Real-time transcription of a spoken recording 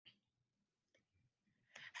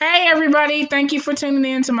Hey everybody, thank you for tuning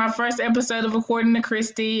in to my first episode of According to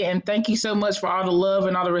Christy, and thank you so much for all the love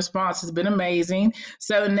and all the response. It's been amazing.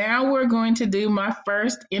 So now we're going to do my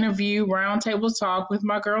first interview roundtable talk with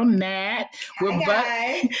my girl Nat. We're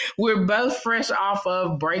Hi guys. we're both fresh off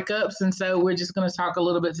of breakups, and so we're just going to talk a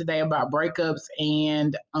little bit today about breakups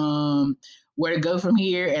and where to go from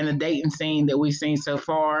here and the dating scene that we've seen so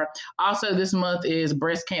far. Also, this month is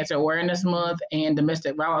Breast Cancer Awareness Month and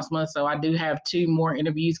Domestic Violence Month. So I do have two more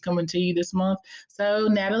interviews coming to you this month. So,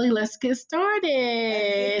 Natalie, let's get started.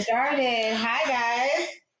 Let's get started. Hi guys.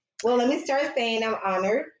 Well, let me start saying I'm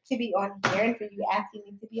honored to be on here and for you asking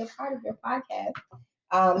me to be a part of your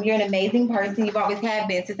podcast. You're an amazing person. You've always have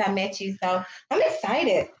been since I met you. So I'm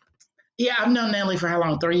excited. Yeah, I've known Natalie for how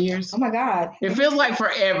long? 3 years? Oh my God. It feels like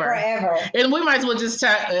forever. Forever. And we might as well just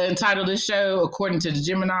entitle this show According to the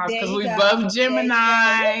Geminis because we go. both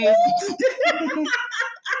Geminis.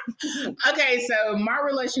 Okay, so my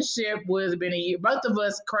relationship was been a year. Both of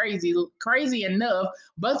us crazy enough.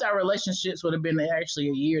 Both our relationships would have been actually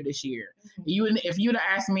a year this year. Mhm. If you'd have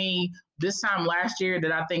asked me this time last year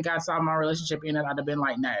that I think I saw my relationship in it, I'd have been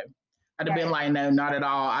like, no. I'd have been like, no, not at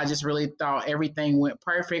all. I just really thought everything went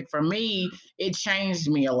perfect. For me, it changed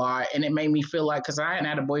me a lot. And it made me feel like, because I hadn't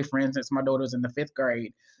had a boyfriend since my daughter was in the 5th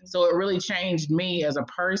grade. So it really changed me as a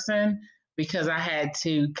person because I had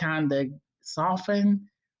to kind of soften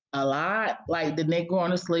a lot. Like the nigga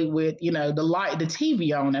going to sleep with, the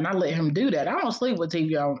TV on, and I let him do that. I don't sleep with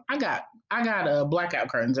TV on. I got blackout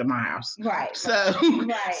curtains in my house. Right. So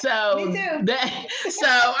Right. so Me too. so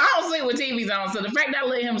I don't sleep with TVs on. So the fact that I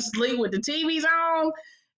let him sleep with the TVs on,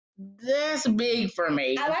 that's big for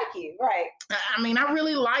me. I like you, right? I mean, I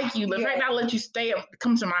really like you. The Yeah. fact that I let you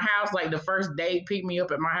come to my house, like the first date, pick me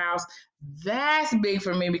up at my house, that's big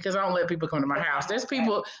for me because I don't let people come to my house. There's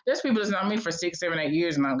people that's known me for 6, 7, 8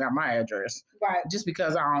 years and I don't got my address. Right. Just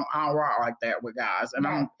because I don't rock like that with guys. And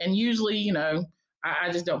Right. and usually,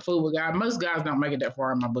 I just don't fool with guys. Most guys don't make it that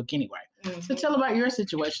far in my book anyway. Mm-hmm. So tell about your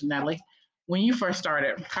situation, Natalie. When you first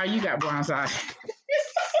started, how you got blindsided?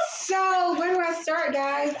 So where do I start,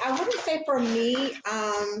 guys? I wouldn't say for me,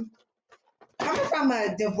 coming from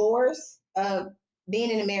a divorce of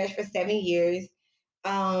being in a marriage for 7 years,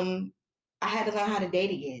 I had to learn how to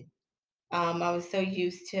date again. I was so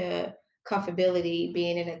used to comfortability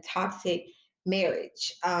being in a toxic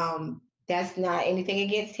marriage. That's not anything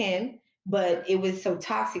against him, but it was so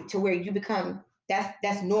toxic to where you become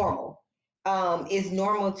that's normal. It's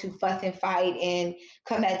normal to fuss and fight and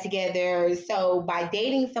come back together. So by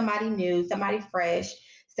dating somebody new, somebody fresh,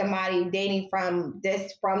 somebody dating from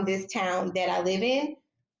this town that I live in,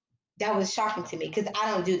 that was shocking to me because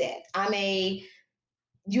I don't do that.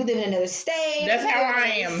 You live in another state. That's how I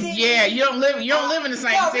am. Yeah, you don't live in the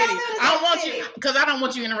same city. I don't want you because I don't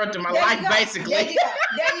want you interrupting my life. Basically, there you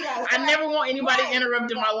go. I never want anybody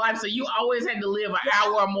interrupting my life. So you always had to live an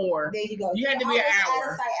hour or more. There you go. You had to be an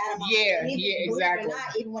hour. Yeah, exactly.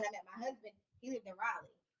 Not even when I met my husband, he lived in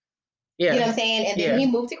Raleigh. Yeah. You know what I'm saying? And then he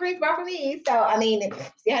moved to Greensboro for me. So I mean,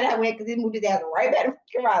 see how that went because he moved his ass right back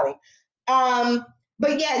to Raleigh.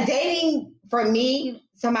 But yeah, dating for me,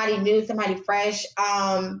 somebody new, somebody fresh.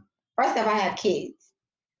 First off, I have kids.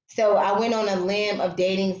 So I went on a limb of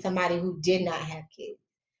dating somebody who did not have kids.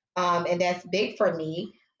 And that's big for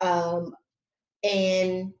me.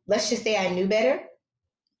 And let's just say I knew better.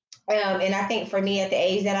 And I think for me at the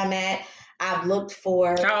age that I'm at, I've looked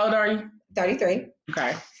for. How old are you? 33.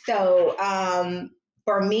 Okay. So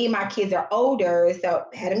for me, my kids are older. So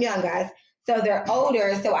I had them young guys. So they're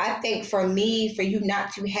older. So I think for me, for you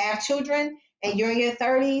not to have children and you're in your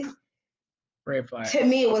 30s, red flag. To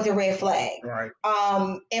me, it was a red flag. Right.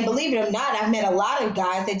 And believe it or not, I've met a lot of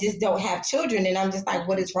guys that just don't have children, and I'm just like,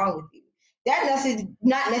 what is wrong with you? That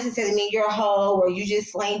not necessarily mean you're a hoe or you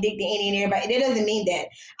just slaying dick to any and everybody. That doesn't mean that.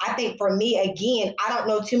 I think for me, again, I don't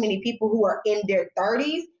know too many people who are in their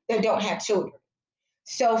 30s that don't have children.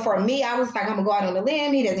 So for me, I was like, I'm gonna go out on a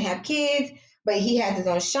limb. He doesn't have kids, but he has his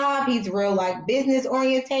own shop. He's real like business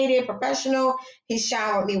orientated, professional. He's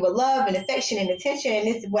showered me with love and affection and attention. And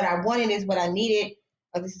this is what I wanted, this is what I needed,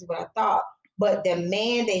 or this is what I thought. But the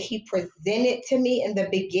man that he presented to me in the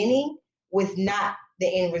beginning was not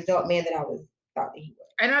the end result man that I was thought that he was.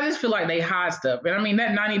 And I just feel like they hide stuff. And I mean,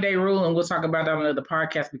 that 90-day rule, and we'll talk about that on another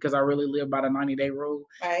podcast because I really live by the 90-day rule.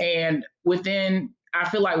 Right. And I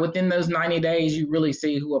feel like within those 90 days, you really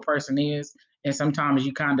see who a person is. And sometimes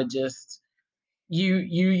you kind of just,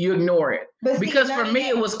 you ignore it. Because for me,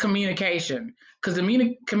 it was communication. Because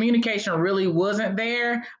the communication really wasn't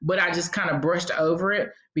there, but I just kind of brushed over it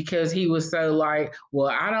because he was so like, well,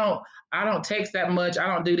 I don't text that much. I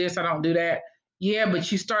don't do this. I don't do that. Yeah,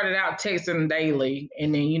 but you started out texting daily,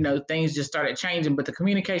 and then things just started changing. But the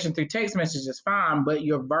communication through text message is fine, but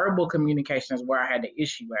your verbal communication is where I had the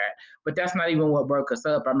issue at. But that's not even what broke us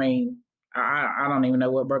up. I mean, I don't even know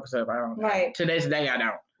what broke us up. I don't. Right. To this day, I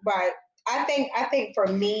don't. Right. I think for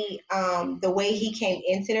me, the way he came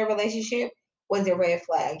into the relationship was a red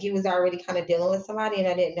flag. He was already kind of dealing with somebody, and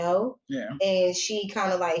I didn't know. Yeah. And she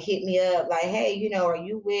kind of like hit me up, like, "Hey, are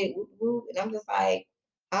you with whoop, whoop?" And I'm just like,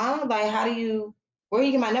 like, how do you? Where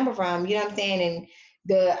you get my number from? You know what I'm saying?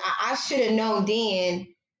 And I should have known then.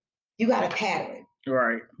 You got a pattern.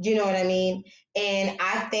 Right. You know what I mean? And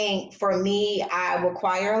I think for me, I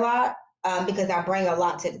require a lot because I bring a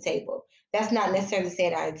lot to the table. That's not necessarily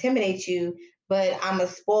saying I intimidate you, but I'm a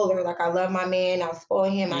spoiler. Like I love my man, I'll spoil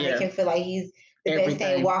him. I make him feel like he's the best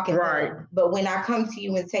thing walking. Right. But when I come to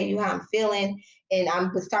you and tell you how I'm feeling, and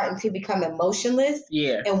I'm starting to become emotionless,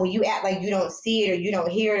 and when you act like you don't see it or you don't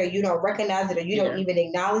hear it or you don't recognize it or you don't even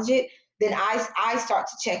acknowledge it, then I start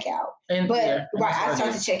to check out. I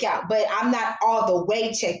start to check out, but I'm not all the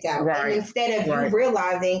way checked out. Right. And instead of you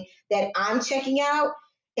realizing that I'm checking out,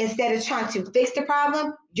 instead of trying to fix the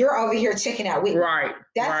problem, you're over here checking out with me. Right.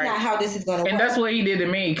 That's not how this is going to work. And that's what he did to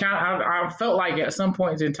me. I felt like at some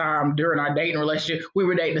points in time during our dating relationship, we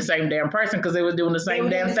were dating the same damn person because they were doing the same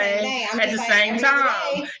damn thing at the same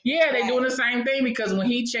time. Yeah, they doing the same thing because when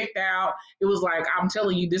he checked out, it was like, I'm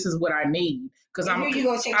telling you, this is what I need. Because I'm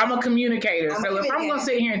a communicator. So if I'm going to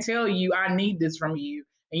sit here and tell you I need this from you,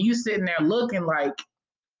 and you sitting there looking like,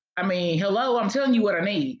 I mean, hello, I'm telling you what I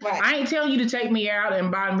need. Right. I ain't telling you to take me out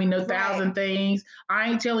and buy me no 1,000 things. I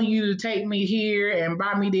ain't telling you to take me here and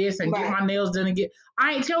buy me this and get my nails done and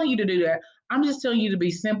I ain't telling you to do that. I'm just telling you to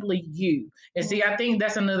be simply you. And see, I think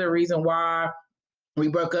that's another reason why we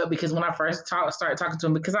broke up, because when I first started talking to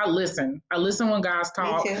him, because I listen when guys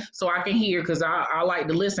talk so I can hear, because I like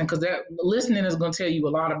to listen, because that listening is going to tell you a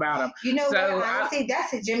lot about them. You know what? Honestly,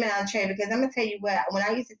 that's a Gemini trait, because I'm going to tell you what, when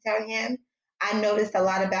I used to tell him, I noticed a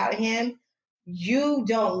lot about him. You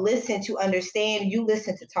don't listen to understand, you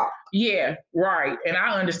listen to talk. Yeah, right. And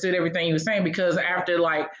I understood everything he was saying, because after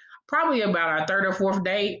like probably about our third or fourth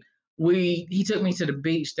date, he took me to the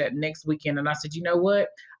beach that next weekend, and I said, you know what?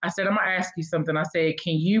 I said, I'm gonna ask you something. I said,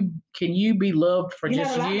 can you be loved for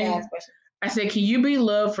just you? I said, can you be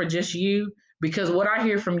loved for just you? Because what I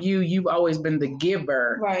hear from you, you've always been the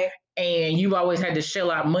giver, right? And you've always had to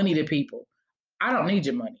shell out money to people. I don't need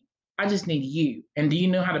your money. I just need you. And do you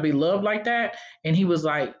know how to be loved like that? And he was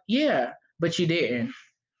like, yeah, but you didn't.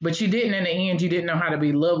 But you didn't in the end. You didn't know how to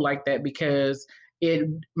be loved like that, because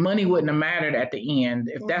money wouldn't have mattered at the end.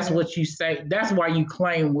 If that's what you say, that's why you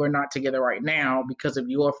claim we're not together right now, because of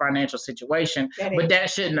your financial situation. But that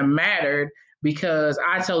shouldn't have mattered, because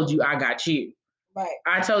I told you I got you. Right.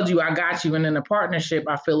 I told you I got you. And in a partnership,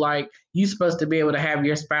 I feel like you're supposed to be able to have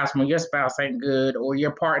your spouse when your spouse ain't good, or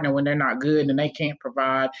your partner when they're not good and they can't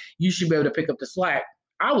provide. You should be able to pick up the slack.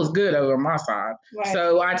 I was good over on my side. Right.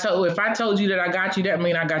 So if I told you that I got you, that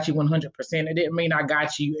mean I got you 100%. It didn't mean I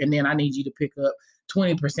got you and then I need you to pick up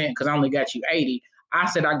 20% because I only got you 80. I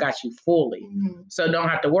said I got you fully. Mm-hmm. So don't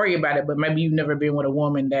have to worry about it. But maybe you've never been with a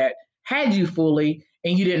woman that had you fully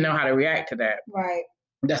and you didn't know how to react to that. Right.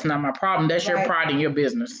 That's not my problem. That's your pride in your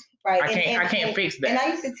business. Right. I can't fix that. And I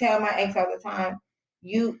used to tell my ex all the time,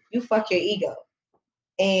 you fuck your ego.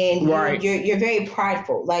 And you're very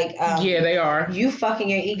prideful. Like yeah, they are. You fucking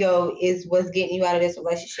your ego is what's getting you out of this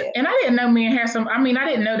relationship. And I didn't know men had some. I mean, I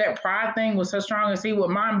didn't know that pride thing was so strong. And see,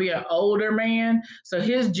 with mine be an older man, so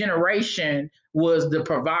his generation was the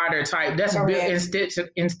provider type. That's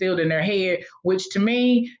instilled in their head. Which to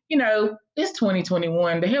me, it's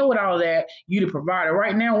 2021. The hell with all that. You the provider.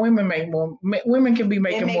 Right now, women make more. Women can be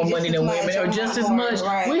making more money than women, or just as much.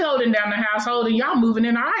 Right. We holding down the household, and y'all moving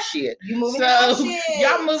into our shit.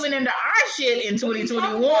 Y'all moving into our shit in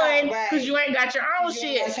 2021 because you ain't got your own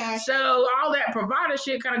shit. So all that provider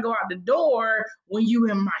shit kind of go out the door when you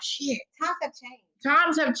in my shit.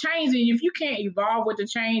 Times have changed, and if you can't evolve with the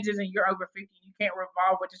changes, and you're over 50, you can't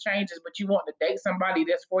revolve with the changes, but you want to date somebody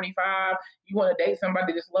that's 45, you want to date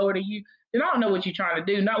somebody that's lower than you, then I don't know what you're trying to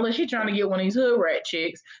do. Not unless you're trying to get one of these hood rat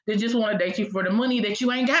chicks that just want to date you for the money that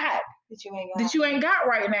you ain't got. That you ain't got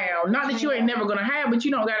right now. Not that you ain't never gonna have, but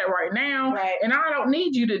you don't got it right now. Right. And I don't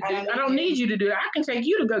need you to do. I don't need you to do that. I can take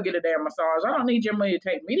you to go get a damn massage. I don't need your money to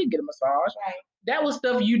take me to get a massage. Right. That was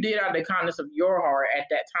stuff you did out of the kindness of your heart at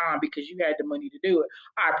that time because you had the money to do it.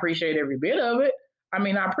 I appreciate every bit of it. I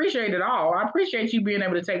mean, I appreciate it all. I appreciate you being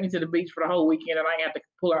able to take me to the beach for the whole weekend and I ain't have to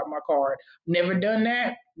pull out my card. Never done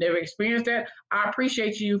that. Never experienced that. I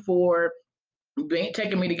appreciate you for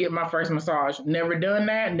taking me to get my first massage. Never done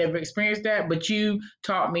that, never experienced that, but you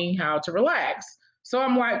taught me how to relax. So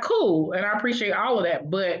I'm like, cool, and I appreciate all of that.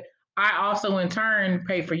 But I also, in turn,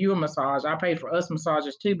 pay for you a massage. I pay for us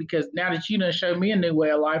massages too, because now that you done showed me a new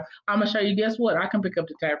way of life, I'm gonna show you. Guess what? I can pick up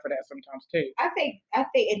the tab for that sometimes too. I think,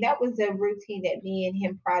 and that was a routine that me and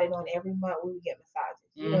him prided on. Every month we would get massages.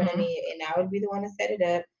 You know what I mean? And I would be the one to set it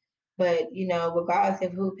up. But regardless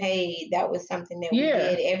of who paid, that was something that we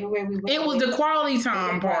did everywhere we went. It was the quality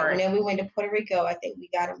time part. Whenever we went to Puerto Rico, I think we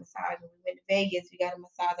got a massage. When we went to Vegas, we got a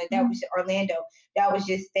massage. Like that was Orlando. That was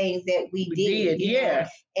just things that we did. Yeah.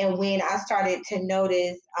 And when I started to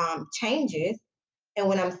notice changes, and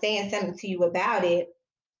when I'm saying something to you about it,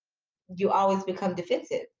 you always become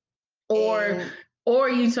defensive. Or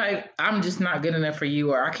you say, I'm just not good enough for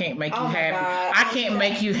you, or I can't make you happy. God. I can't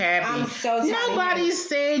make you happy. I'm so tired. Nobody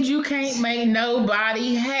said you can't make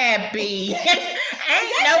nobody happy.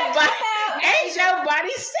 Ain't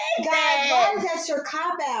nobody said that. Why is that your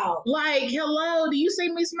cop out? Like, hello, do you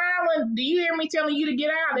see me smiling? Do you hear me telling you to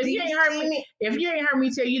get out? If you ain't heard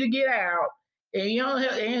me tell you to get out, and you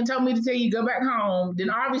don't tell me to tell you go back home,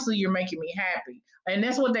 then obviously you're making me happy. And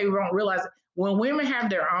that's what they don't realize. When women have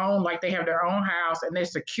their own, like they have their own house and they're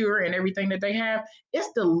secure in everything that they have, it's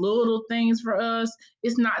the little things for us.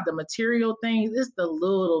 It's not the material things. It's the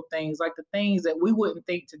little things, like the things that we wouldn't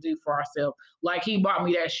think to do for ourselves. Like he bought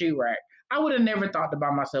me that shoe rack. I would have never thought to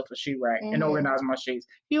buy myself a shoe rack and organize my shoes.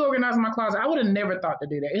 He organized my closet. I would have never thought to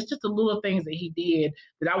do that. It's just the little things that he did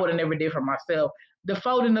that I would have never did for myself. The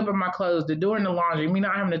folding up of my clothes, the doing the laundry, me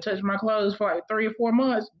not having to touch my clothes for like 3 or 4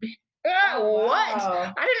 months. What?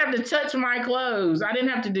 Wow. I didn't have to touch my clothes. I didn't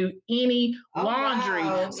have to do any laundry.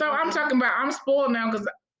 Wow. So I'm talking about, I'm spoiled now because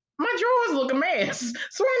my drawers look a mess.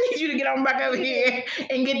 So I need you to get on back over here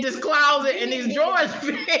and get this closet and these drawers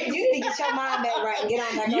fixed. You need to get your mind back right and get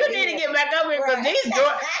on back over here. You need to get back over here because these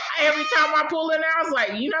drawers, every time I pull in, I was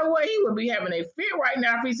like, you know what? He would be having a fit right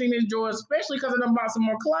now if he seen his drawers, especially because I done bought some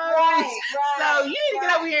more clothes. Right. So you need to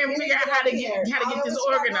get over here and figure out how to get this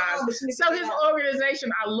organized. So his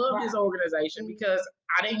organization, I love his organization because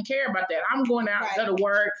I didn't care about that. I'm going out, go to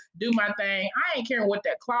work, do my thing. I ain't caring what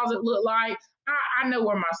that closet looked like. I know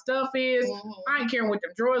where my stuff is. I ain't caring what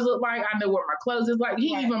the drawers look like. I know where my clothes is like.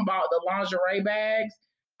 He even bought the lingerie bags.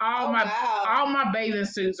 All my bathing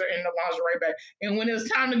suits are in the lingerie bag. And when it was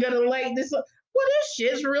time to go to the lake, this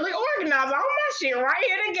shit's really organized. All my shit right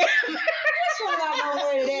here together. That's what I'm gonna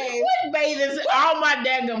wear today. What bathing suits? All my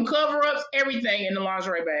daggum cover-ups, everything in the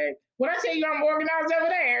lingerie bag. When I tell you I'm organized over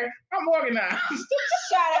there, I'm organized.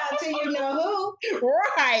 Shout out to you know who.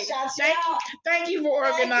 Right. Thank you for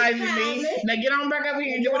organizing me. Now get on back up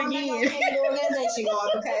here and do it again.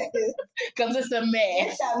 Because it's a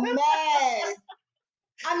mess. It's a mess.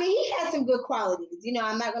 I mean, he had some good qualities.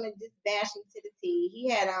 I'm not gonna just bash him to the T. He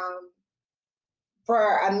had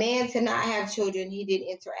for a man to not have children, he did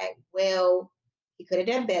interact well. He could have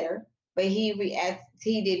done better, but he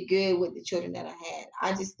did good with the children that I had.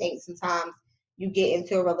 I just think sometimes you get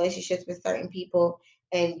into a relationship with certain people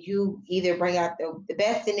and you either bring out the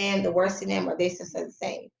best in them, the worst in them, or they just are the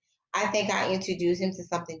same. I think I introduced him to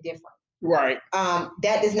something different. Right.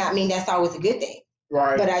 That does not mean that's always a good thing.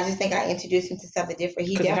 Right. But I just think I introduced him to something different.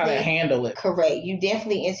 He definitely how to handle it. Correct. You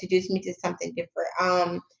definitely introduced me to something different.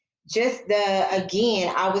 I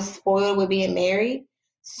was spoiled with being married.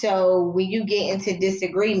 So when you get into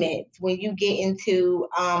disagreements, when you get into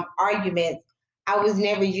arguments, I was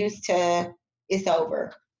never used to, it's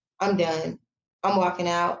over. I'm done. I'm walking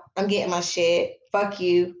out. I'm getting my shit. Fuck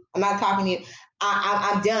you. I'm not talking to you.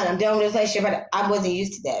 I'm done. I'm done with this relationship. But I wasn't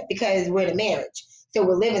used to that because we're in a marriage. So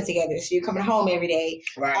we're living together. So you're coming home every day.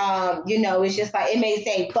 Right. It's just like, it may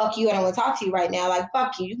say, fuck you, I don't want to talk to you right now. Like,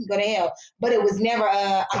 fuck you, you can go to hell. But it was never,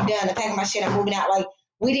 I'm done, I'm packing my shit, I'm moving out. Like,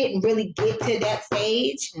 we didn't really get to that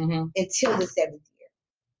stage until the 7th year.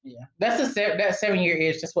 Yeah, that's that 7-year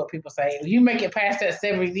itch. That's what people say. If you make it past that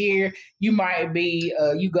 7th year, you might be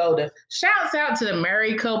you golden. Shouts out to the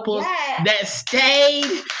married couples that stayed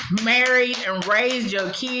married and raised your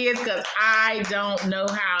kids. Because I don't know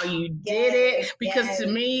how you did it. Because to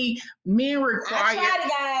me, men require.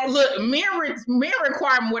 Look, men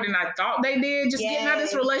require more than I thought they did. Just getting out of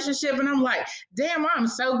this relationship, and I'm like, damn, I'm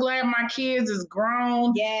so glad my kids is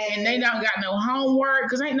grown and they don't got no homework.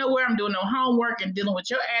 Because ain't nowhere I'm doing no homework and dealing with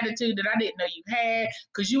your attitude that I didn't know you had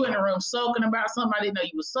because you in the room sulking about something I didn't know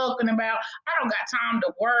you was sulking about. I don't got time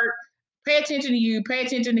to work. Pay attention to you, pay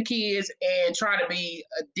attention to kids, and try to be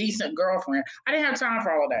a decent girlfriend. I didn't have time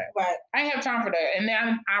for all of that. Right. I didn't have time for that. And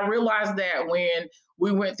then I realized that when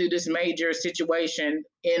we went through this major situation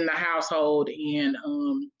in the household in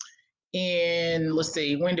let's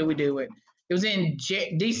see, when did we do it? It was in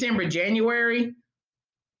December, January.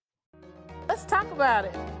 Let's talk about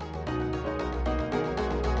it.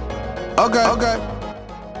 Okay.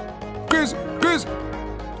 Chris.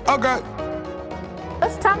 Okay.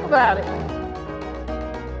 Let's talk about it.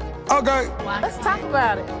 Okay. Let's talk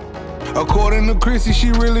about it. According to Chrissy,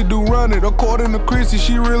 she really do run it. According to Chrissy,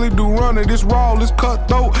 she really do run it. It's raw, it's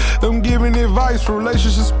cutthroat. I'm giving advice for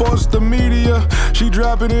relationship, sports, the media. She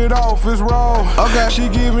dropping it off, it's raw. Okay. She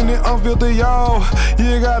giving it unfiltered, y'all.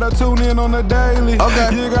 You gotta tune in on the daily.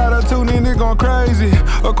 Okay. You gotta tune in, it gone crazy.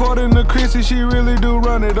 According to Chrissy, she really do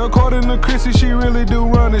run it. According to Chrissy, she really do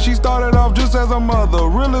run it. She started off just as a mother.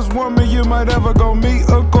 Realest woman you might ever go meet.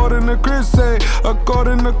 According to Chrissy.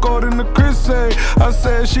 According to Chrissy. I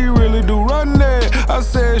said she really do run it. I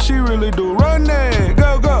said she really do run it.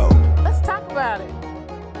 Go.